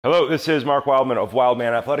Hello, this is Mark Wildman of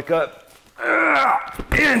Wildman Athletica.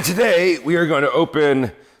 And today we are going to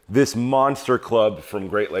open this monster club from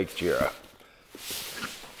Great Lakes Jira.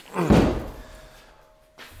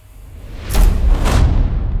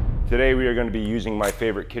 Today we are going to be using my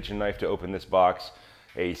favorite kitchen knife to open this box,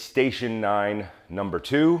 a Station 9 number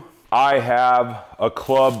 2. I have a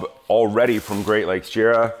club already from Great Lakes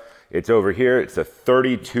Jira. It's over here. It's a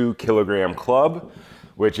 32 kilogram club,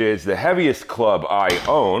 which is the heaviest club I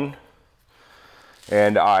own,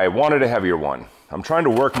 and I wanted a heavier one. I'm trying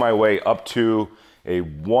to work my way up to a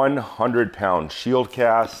 100-pound shield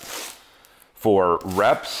cast for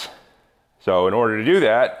reps. So in order to do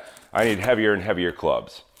that, I need heavier and heavier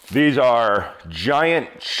clubs. These are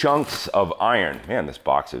giant chunks of iron. Man, this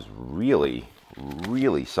box is really,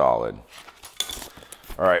 really solid.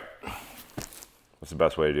 All right, what's the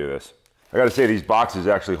best way to do this? I gotta say, these boxes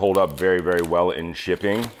actually hold up very, very well in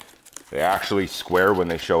shipping. They actually square when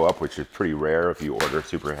they show up, which is pretty rare if you order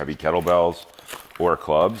super heavy kettlebells or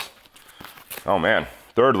clubs. Oh man,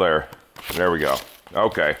 third layer. There we go.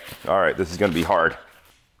 Okay, all right, this is gonna be hard.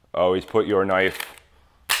 Always put your knife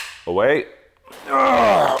away.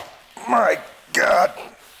 Oh my God.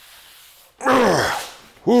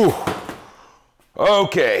 Whew.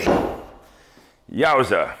 Okay.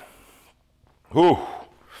 Yowza. Whew.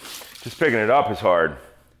 Just picking it up is hard.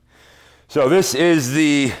 So this is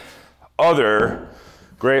the other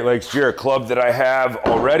Great Lakes Jira club that I have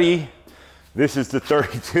already. This is the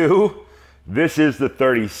 32. This is the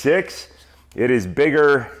 36. It is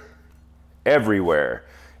bigger everywhere.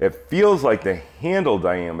 It feels like the handle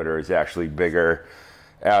diameter is actually bigger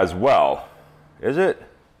as well. Is it?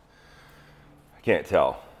 I can't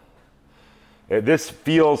tell. This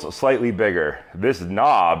feels slightly bigger. This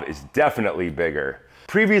knob is definitely bigger.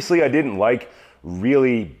 Previously, I didn't like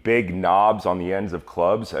really big knobs on the ends of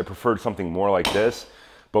clubs. I preferred something more like this.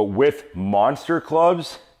 But with monster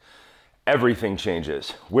clubs, everything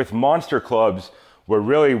changes. With monster clubs, we're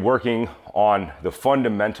really working on the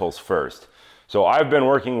fundamentals first. So I've been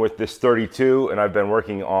working with this 32, and I've been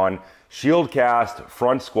working on shield cast,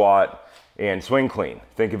 front squat, and swing clean.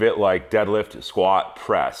 Think of it like deadlift, squat,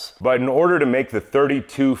 press. But in order to make the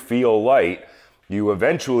 32 feel light, you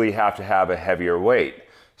eventually have to have a heavier weight.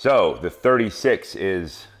 So the 36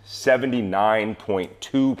 is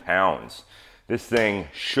 79.2 pounds. This thing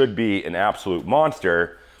should be an absolute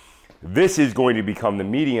monster. This is going to become the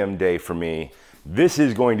medium day for me. This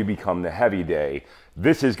is going to become the heavy day.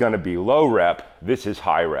 This is going to be low rep. This is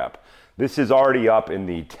high rep. This is already up in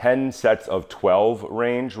the 10 sets of 12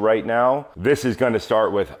 range right now. This is going to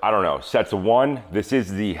start with, I don't know, sets of 1. This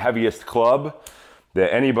is the heaviest club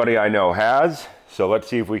that anybody I know has. So let's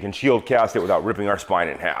see if we can shield cast it without ripping our spine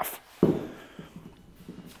in half.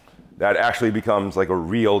 That actually becomes like a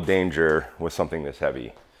real danger with something this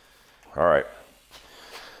heavy. All right.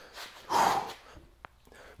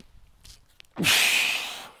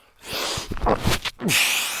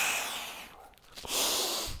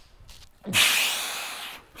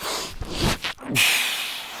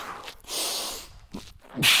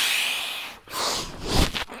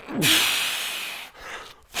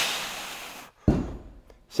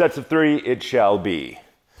 Sets of 3, it shall be.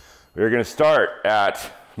 We're gonna start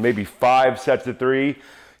at maybe 5 sets of 3,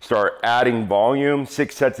 start adding volume,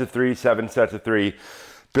 6 sets of 3, 7 sets of 3,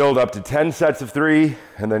 build up to 10 sets of 3,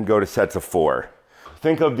 and then go to sets of 4.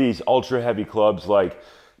 Think of these ultra heavy clubs like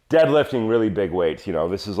deadlifting really big weights. You know,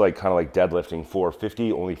 this is like kind of like deadlifting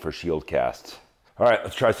 450 only for shield casts. All right,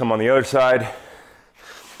 let's try some on the other side.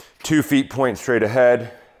 2 feet point straight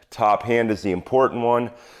ahead. Top hand is the important one.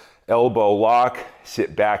 Elbow lock,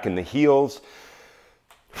 sit back in the heels.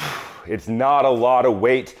 It's not a lot of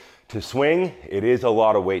weight to swing. It is a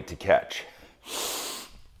lot of weight to catch.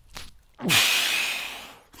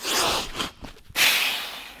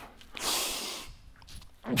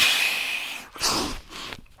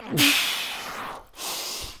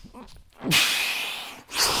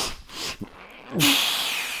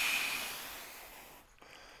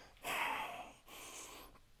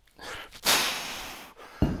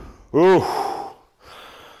 Ooh.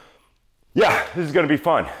 Yeah, this is gonna be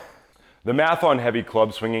fun. The math on heavy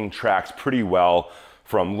club swinging tracks pretty well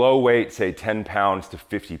from low weight, say 10 pounds to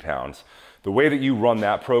 50 pounds. The way that you run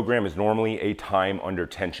that program is normally a time under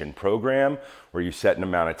tension program where you set an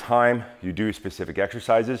amount of time, you do specific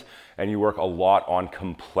exercises, and you work a lot on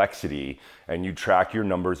complexity, and you track your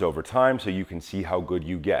numbers over time so you can see how good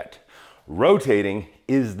you get. Rotating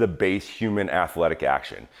is the base human athletic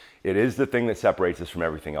action. It is the thing that separates us from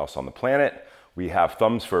everything else on the planet. We have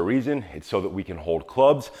thumbs for a reason. It's so that we can hold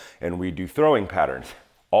clubs and we do throwing patterns.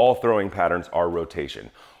 All throwing patterns are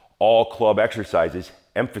rotation. All club exercises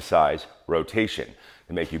emphasize rotation.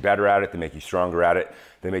 They make you better at it, they make you stronger at it,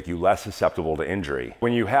 they make you less susceptible to injury.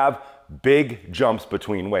 When you have big jumps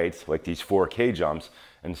between weights, like these 4K jumps,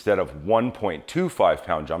 instead of 1.25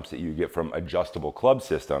 pound jumps that you get from adjustable club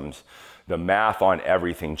systems, the math on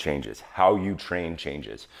everything changes. How you train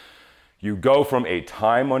changes. You go from a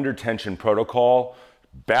time under tension protocol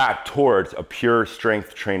back towards a pure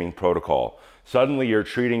strength training protocol. Suddenly you're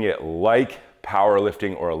treating it like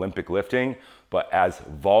powerlifting or Olympic lifting, but as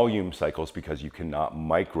volume cycles because you cannot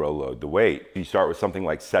micro load the weight. You start with something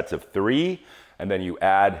like sets of 3, and then you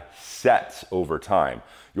add sets over time.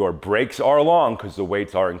 Your breaks are long because the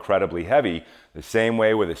weights are incredibly heavy. The same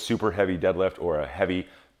way with a super heavy deadlift or a heavy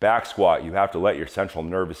back squat, you have to let your central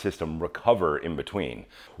nervous system recover in between.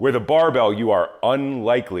 With a barbell, you are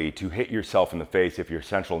unlikely to hit yourself in the face if your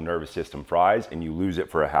central nervous system fries and you lose it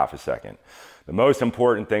for a half a second. The most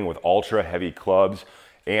important thing with ultra heavy clubs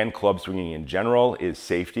and club swinging in general is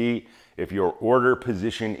safety. If your order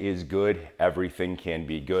position is good, everything can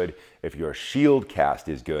be good. If your shield cast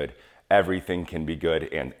is good, everything can be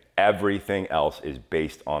good, and everything else is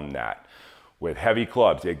based on that. With heavy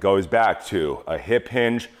clubs, it goes back to a hip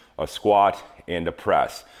hinge, a squat, and a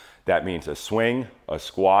press. That means a swing, a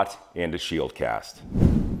squat, and a shield cast.